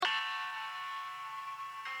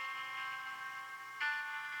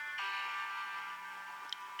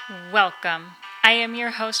Welcome. I am your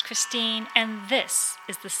host, Christine, and this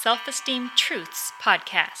is the Self-Esteem Truths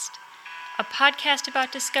Podcast, a podcast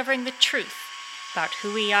about discovering the truth about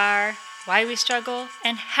who we are, why we struggle,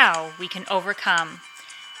 and how we can overcome.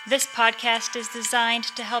 This podcast is designed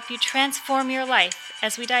to help you transform your life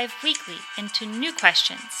as we dive weekly into new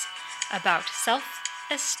questions about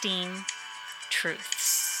self-esteem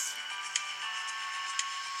truths.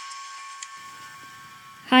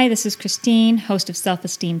 Hi, this is Christine, host of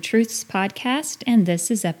Self-Esteem Truths podcast, and this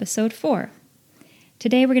is episode 4.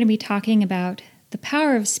 Today we're going to be talking about the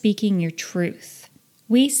power of speaking your truth.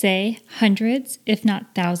 We say hundreds, if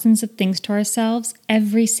not thousands, of things to ourselves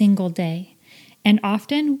every single day, and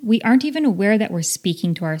often we aren't even aware that we're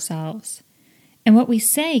speaking to ourselves. And what we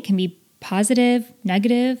say can be positive,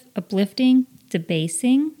 negative, uplifting,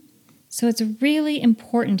 debasing. So it's really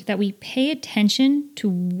important that we pay attention to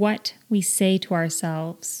what we say to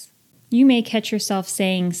ourselves. You may catch yourself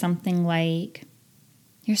saying something like,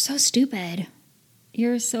 "You're so stupid.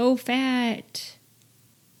 You're so fat.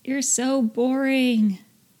 You're so boring.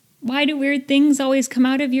 Why do weird things always come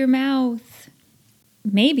out of your mouth?"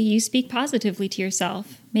 Maybe you speak positively to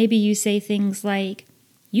yourself. Maybe you say things like,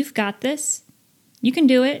 "You've got this. You can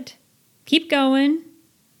do it. Keep going.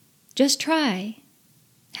 Just try."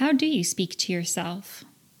 How do you speak to yourself?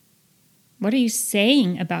 What are you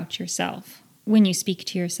saying about yourself when you speak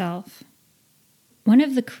to yourself? One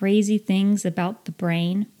of the crazy things about the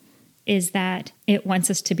brain is that it wants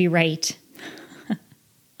us to be right.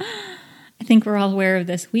 I think we're all aware of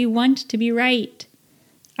this. We want to be right.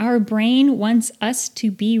 Our brain wants us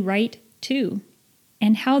to be right too.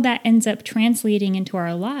 And how that ends up translating into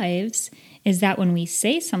our lives is that when we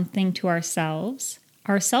say something to ourselves,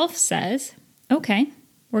 our self says, "Okay,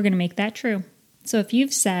 we're going to make that true." So if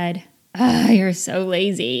you've said, "You're so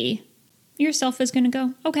lazy," your self is going to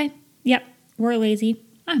go, "Okay, yep, we're lazy.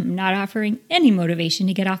 I'm not offering any motivation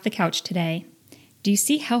to get off the couch today." Do you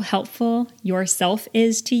see how helpful your self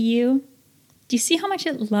is to you? Do you see how much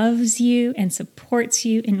it loves you and supports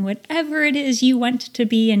you in whatever it is you want to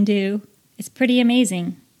be and do? It's pretty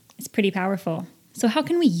amazing. It's pretty powerful. So how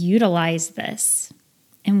can we utilize this?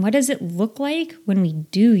 And what does it look like when we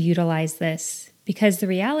do utilize this? Because the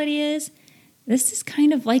reality is, this is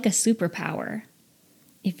kind of like a superpower.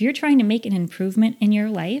 If you're trying to make an improvement in your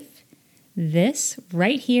life, this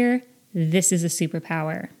right here, this is a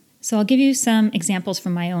superpower. So I'll give you some examples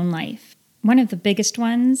from my own life. One of the biggest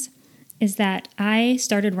ones is that I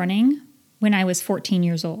started running when I was 14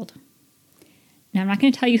 years old. Now, I'm not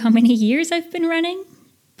going to tell you how many years I've been running,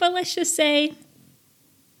 but let's just say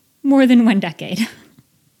more than 1 decade.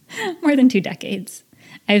 More than 2 decades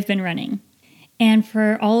I've been running. And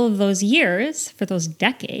for all of those years, for those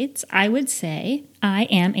decades, I would say I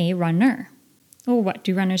am a runner. Well, what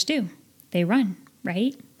do runners do? They run,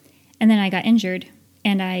 right? And then I got injured,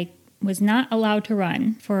 and I was not allowed to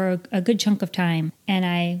run for a good chunk of time. And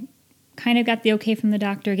I kind of got the okay from the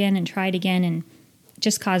doctor again and tried again, and it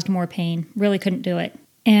just caused more pain. Really couldn't do it.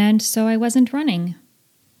 And so I wasn't running.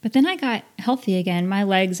 But then I got healthy again. My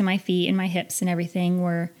legs and my feet and my hips and everything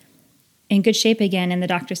were in good shape again, and the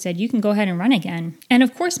doctor said, "You can go ahead and run again." And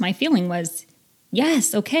of course, my feeling was,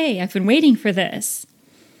 yes, okay, I've been waiting for this.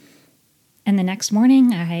 And the next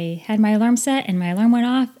morning, I had my alarm set, and my alarm went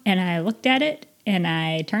off, and I looked at it, and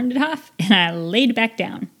I turned it off, and I laid back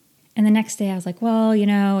down. And the next day, I was like, well,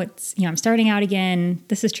 I'm starting out again.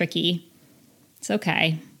 This is tricky. It's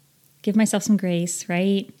okay. Give myself some grace,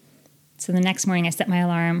 right? So the next morning, I set my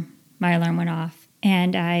alarm went off,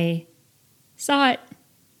 and I saw it.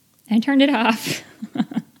 I turned it off.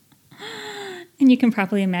 And you can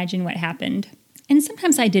probably imagine what happened. And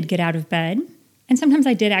sometimes I did get out of bed. And sometimes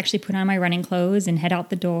I did actually put on my running clothes and head out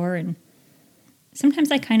the door. And sometimes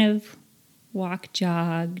I kind of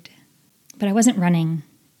jogged. But I wasn't running.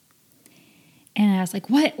 And I was like,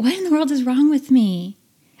 what in the world is wrong with me?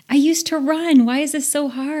 I used to run. Why is this so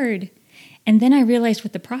hard? And then I realized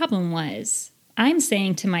what the problem was. I'm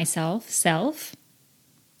saying to myself, "Self,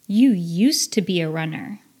 you used to be a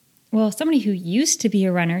runner." Well, somebody who used to be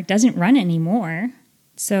a runner doesn't run anymore.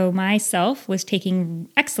 So myself was taking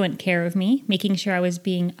excellent care of me, making sure I was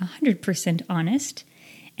being 100% honest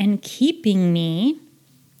and keeping me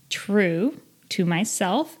true to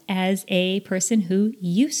myself as a person who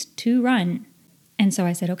used to run. And so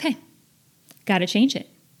I said, okay, got to change it.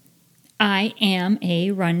 I am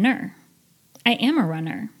a runner. I am a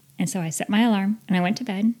runner. And so I set my alarm and I went to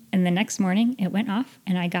bed. And the next morning it went off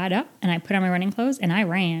and I got up and I put on my running clothes and I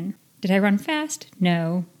ran. Did I run fast?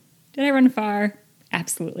 No. Did I run far?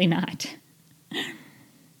 Absolutely not.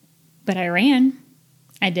 But I ran.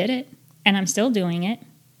 I did it. And I'm still doing it.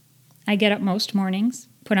 I get up most mornings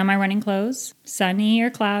put on my running clothes, sunny or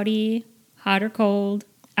cloudy, hot or cold,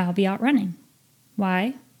 I'll be out running.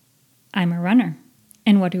 Why? I'm a runner.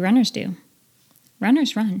 And what do runners do?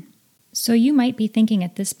 Runners run. So you might be thinking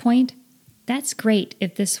at this point, that's great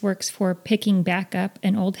if this works for picking back up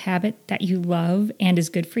an old habit that you love and is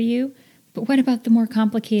good for you, but what about the more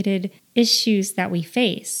complicated issues that we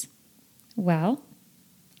face? Well,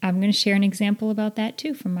 I'm going to share an example about that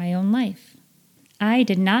too from my own life. I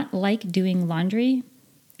did not like doing laundry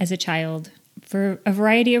as a child for a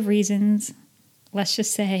variety of reasons. Let's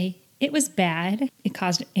just say it was bad. It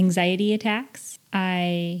caused anxiety attacks.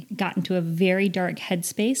 I got into a very dark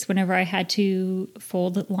headspace whenever I had to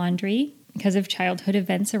fold laundry because of childhood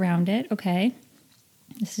events around it. Okay,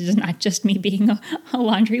 this is not just me being a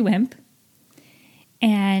laundry wimp.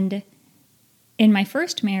 And in my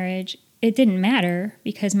first marriage, it didn't matter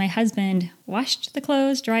because my husband washed the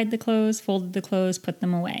clothes, dried the clothes, folded the clothes, put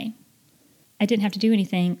them away. I didn't have to do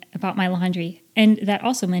anything about my laundry. And that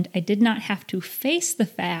also meant I did not have to face the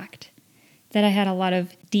fact that I had a lot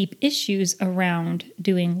of deep issues around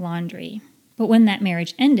doing laundry. But when that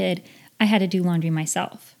marriage ended, I had to do laundry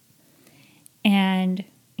myself. And,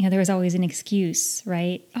 there was always an excuse,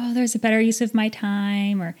 right? Oh, there's a better use of my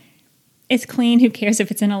time, or it's clean, who cares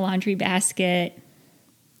if it's in a laundry basket?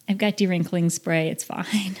 I've got dewrinkling spray, it's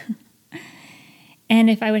fine. And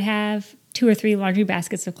if I would have 2 or 3 laundry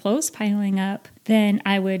baskets of clothes piling up, then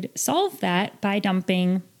I would solve that by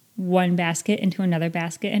dumping one basket into another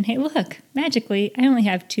basket. And hey, look, magically, I only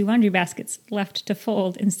have 2 laundry baskets left to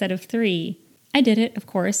fold instead of 3. I did it, of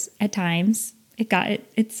course, at times. It got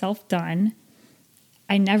itself done.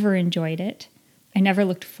 I never enjoyed it. I never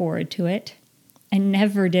looked forward to it. I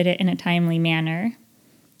never did it in a timely manner.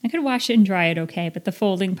 I could wash it and dry it okay, but the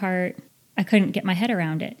folding part, I couldn't get my head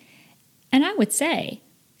around it. And I would say,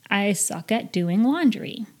 I suck at doing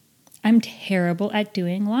laundry. I'm terrible at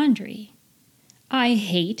doing laundry. I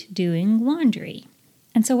hate doing laundry.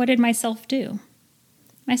 And so what did myself do?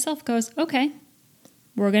 Myself goes, okay,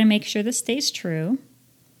 we're going to make sure this stays true.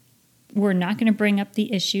 We're not going to bring up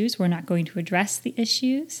the issues. We're not going to address the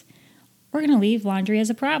issues. We're going to leave laundry as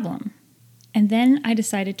a problem. And then I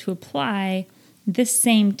decided to apply this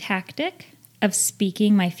same tactic of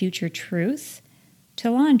speaking my future truth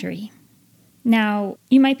to laundry. Now,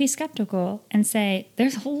 you might be skeptical and say,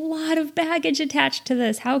 there's a lot of baggage attached to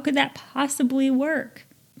this. How could that possibly work?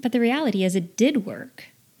 But the reality is it did work.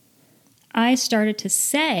 I started to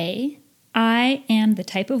say, I am the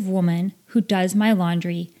type of woman who does my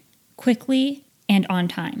laundry quickly and on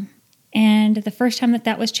time. And the first time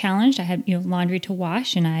that was challenged, I had laundry to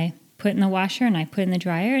wash, and I put it in the washer and I put it in the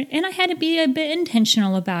dryer, and I had to be a bit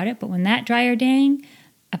intentional about it. But when that dryer dang,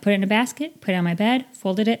 I put it in a basket, put it on my bed,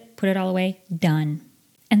 folded it, put it all away, done.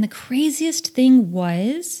 And the craziest thing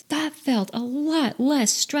was that felt a lot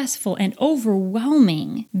less stressful and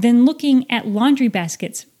overwhelming than looking at laundry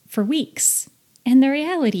baskets for weeks. And the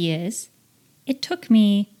reality is, it took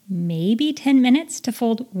me maybe 10 minutes to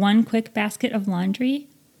fold one quick basket of laundry,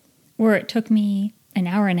 or it took me an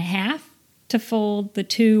hour and a half to fold the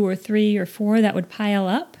 2 or 3 or 4 that would pile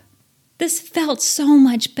up. This felt so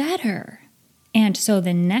much better. And so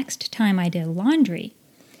the next time I did laundry,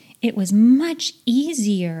 it was much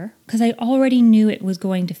easier because I already knew it was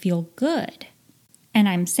going to feel good. And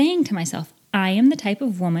I'm saying to myself, I am the type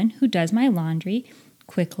of woman who does my laundry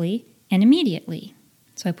quickly and immediately.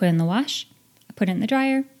 So I put it in the wash, I put it in the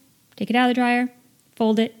dryer, take it out of the dryer,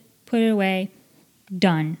 fold it, put it away,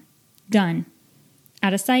 done.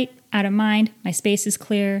 Out of sight, out of mind, my space is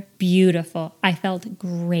clear, beautiful. I felt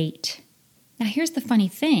great. Now here's the funny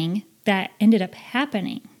thing that ended up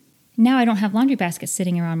happening. Now I don't have laundry baskets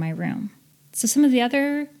sitting around my room. So some of the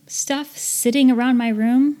other stuff sitting around my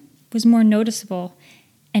room was more noticeable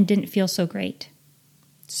and didn't feel so great.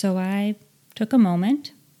 So I took a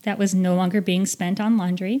moment that was no longer being spent on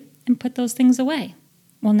laundry and put those things away.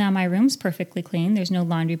 Well, now my room's perfectly clean. There's no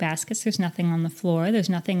laundry baskets. There's nothing on the floor. There's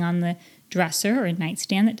nothing on the dresser or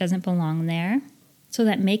nightstand that doesn't belong there. So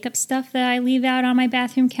that makeup stuff that I leave out on my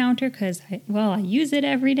bathroom counter because, I use it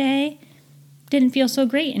every day, didn't feel so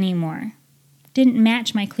great anymore. Didn't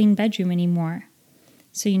match my clean bedroom anymore.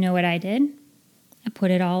 So you know what I did? I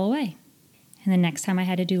put it all away. And the next time I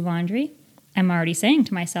had to do laundry, I'm already saying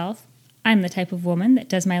to myself, I'm the type of woman that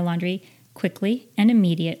does my laundry quickly and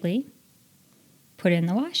immediately. Put it in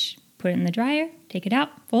the wash, put it in the dryer, take it out,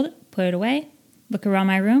 fold it, put it away, look around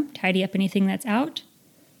my room, tidy up anything that's out.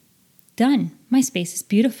 Done. My space is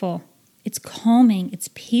beautiful. It's calming. It's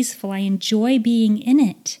peaceful. I enjoy being in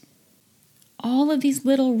it. All of these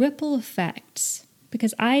little ripple effects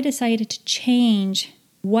because I decided to change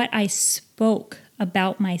what I spoke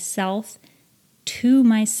about myself to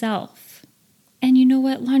myself. And you know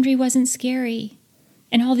what? Laundry wasn't scary.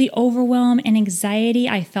 And all the overwhelm and anxiety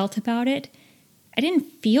I felt about it, I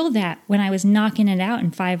didn't feel that when I was knocking it out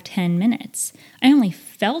in 5-10 minutes. I only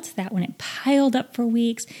felt that when it piled up for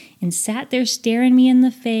weeks and sat there staring me in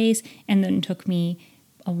the face, and then took me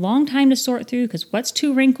a long time to sort through because what's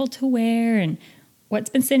too wrinkled to wear and what's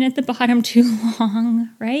been sitting at the bottom too long,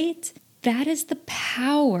 right? That is the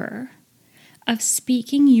power of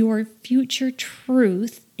speaking your future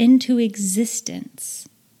truth into existence,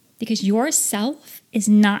 because yourself is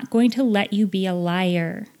not going to let you be a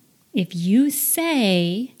liar. If you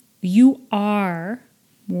say you are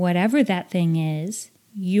whatever that thing is,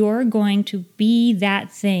 you're going to be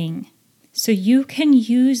that thing. So you can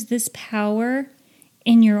use this power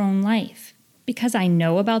in your own life. Because I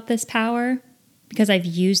know about this power, because I've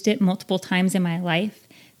used it multiple times in my life,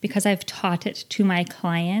 because I've taught it to my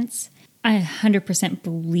clients, I 100%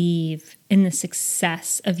 believe in the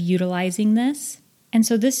success of utilizing this. And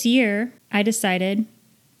so this year, I decided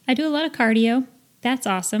I do a lot of cardio. That's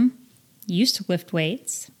awesome. Used to lift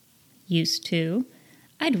weights.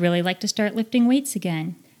 I'd really like to start lifting weights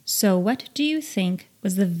again. So what do you think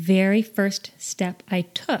was the very first step I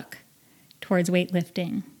took towards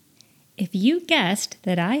weightlifting? If you guessed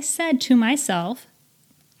that I said to myself,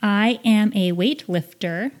 I am a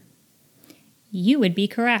weightlifter, you would be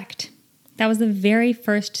correct. That was the very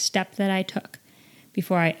first step that I took.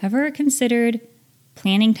 Before I ever considered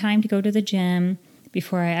planning time to go to the gym,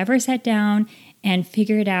 before I ever sat down and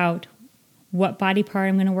figured out what body part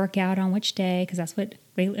I'm going to work out on which day, because that's what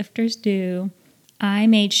weightlifters do, I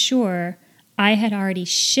made sure I had already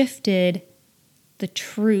shifted the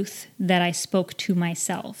truth that I spoke to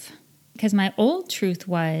myself. Because my old truth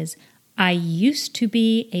was, I used to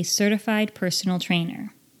be a certified personal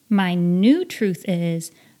trainer. My new truth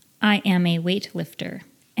is, I am a weightlifter,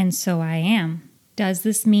 and so I am. Does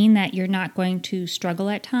this mean that you're not going to struggle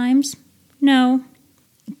at times? No.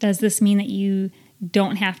 Does this mean that you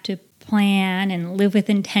don't have to plan and live with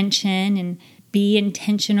intention and be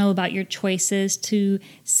intentional about your choices to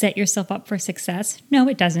set yourself up for success? No,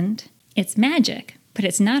 it doesn't. It's magic, but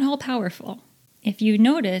it's not all powerful. If you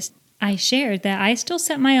noticed, I shared that I still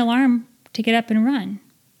set my alarm to get up and run.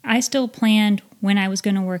 I still planned when I was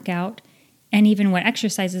going to work out and even what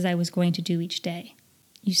exercises I was going to do each day.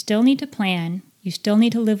 You still need to plan. You still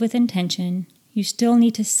need to live with intention. You still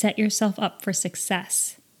need to set yourself up for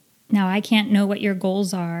success. Now, I can't know what your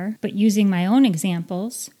goals are, but using my own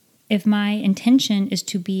examples, if my intention is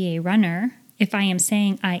to be a runner, if I am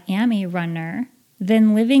saying I am a runner,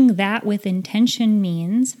 then living that with intention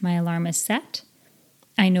means my alarm is set.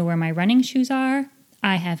 I know where my running shoes are.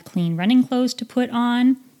 I have clean running clothes to put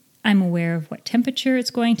on. I'm aware of what temperature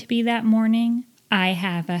it's going to be that morning. I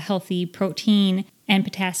have a healthy protein and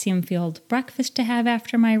potassium-filled breakfast to have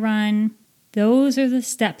after my run. Those are the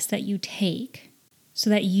steps that you take so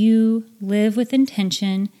that you live with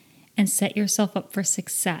intention and set yourself up for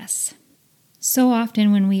success. So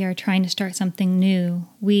often when we are trying to start something new,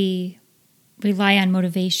 we rely on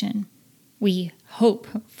motivation. We hope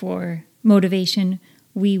for motivation.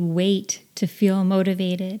 We wait to feel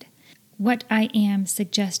motivated. What I am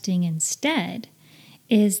suggesting instead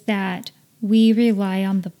is that we rely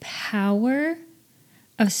on the power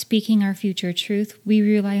of speaking our future truth. We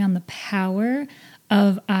rely on the power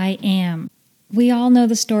of I am. We all know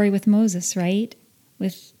the story with Moses, right?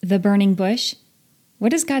 With the burning bush.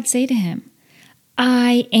 What does God say to him?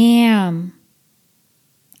 I am.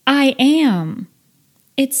 I am.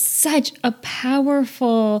 It's such a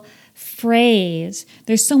powerful phrase.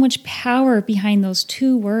 There's so much power behind those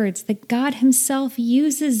two words that God himself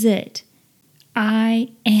uses it.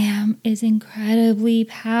 I am is incredibly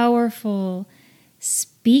powerful.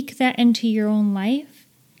 Speak that into your own life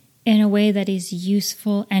in a way that is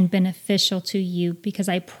useful and beneficial to you, because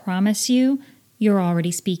I promise you, you're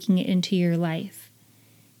already speaking it into your life.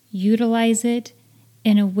 Utilize it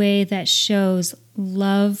in a way that shows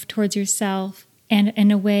love towards yourself and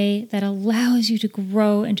in a way that allows you to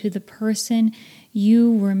grow into the person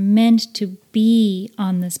you were meant to be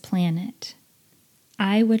on this planet.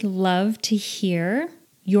 I would love to hear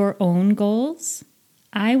your own goals.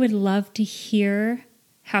 I would love to hear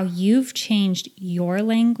how you've changed your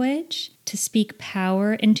language to speak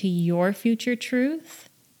power into your future truth.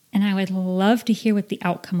 And I would love to hear what the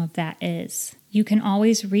outcome of that is. You can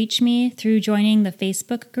always reach me through joining the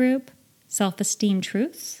Facebook group, Self-Esteem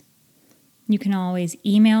Truths. You can always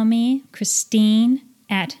email me,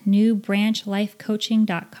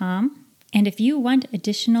 Christine@newbranchlifecoaching.com. And if you want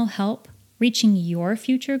additional help reaching your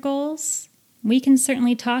future goals, we can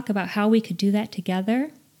certainly talk about how we could do that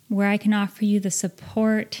together, where I can offer you the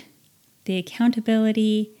support the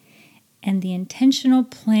accountability, and the intentional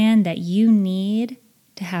plan that you need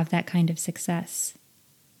to have that kind of success.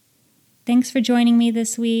 Thanks for joining me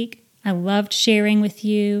this week. I loved sharing with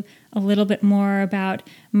you a little bit more about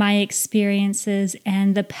my experiences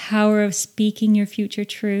and the power of speaking your future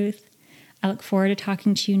truth. I look forward to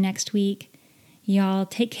talking to you next week. Y'all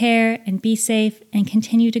take care and be safe and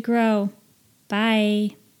continue to grow.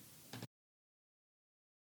 Bye.